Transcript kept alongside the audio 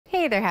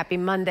Hey there, happy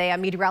Monday.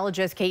 I'm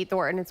meteorologist Kate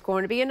Thornton. It's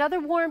going to be another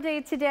warm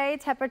day today.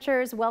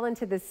 Temperatures well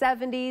into the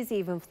 70s,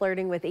 even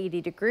flirting with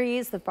 80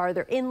 degrees the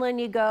farther inland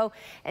you go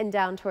and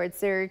down towards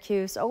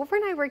Syracuse.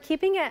 Overnight, we're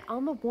keeping it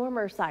on the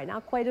warmer side,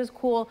 not quite as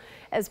cool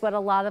as what a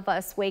lot of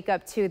us wake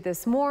up to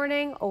this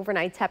morning.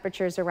 Overnight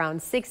temperatures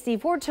around 60.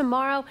 For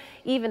tomorrow,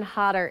 even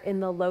hotter in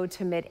the low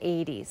to mid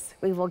 80s.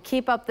 We will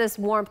keep up this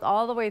warmth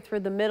all the way through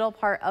the middle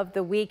part of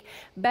the week.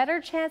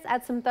 Better chance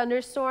at some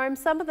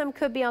thunderstorms. Some of them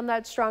could be on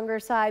that stronger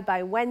side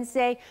by Wednesday.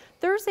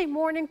 Thursday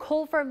morning,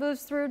 cold front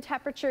moves through.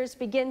 Temperatures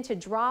begin to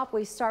drop.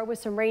 We start with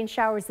some rain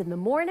showers in the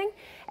morning,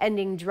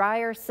 ending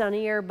drier,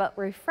 sunnier, but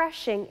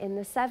refreshing in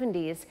the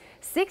 70s.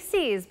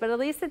 60s, but at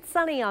least it's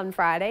sunny on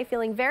Friday.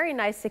 Feeling very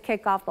nice to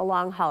kick off the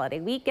long holiday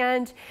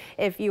weekend.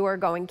 If you are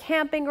going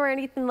camping or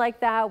anything like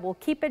that, we'll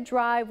keep it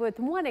dry with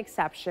one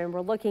exception.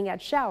 We're looking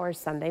at showers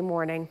Sunday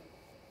morning.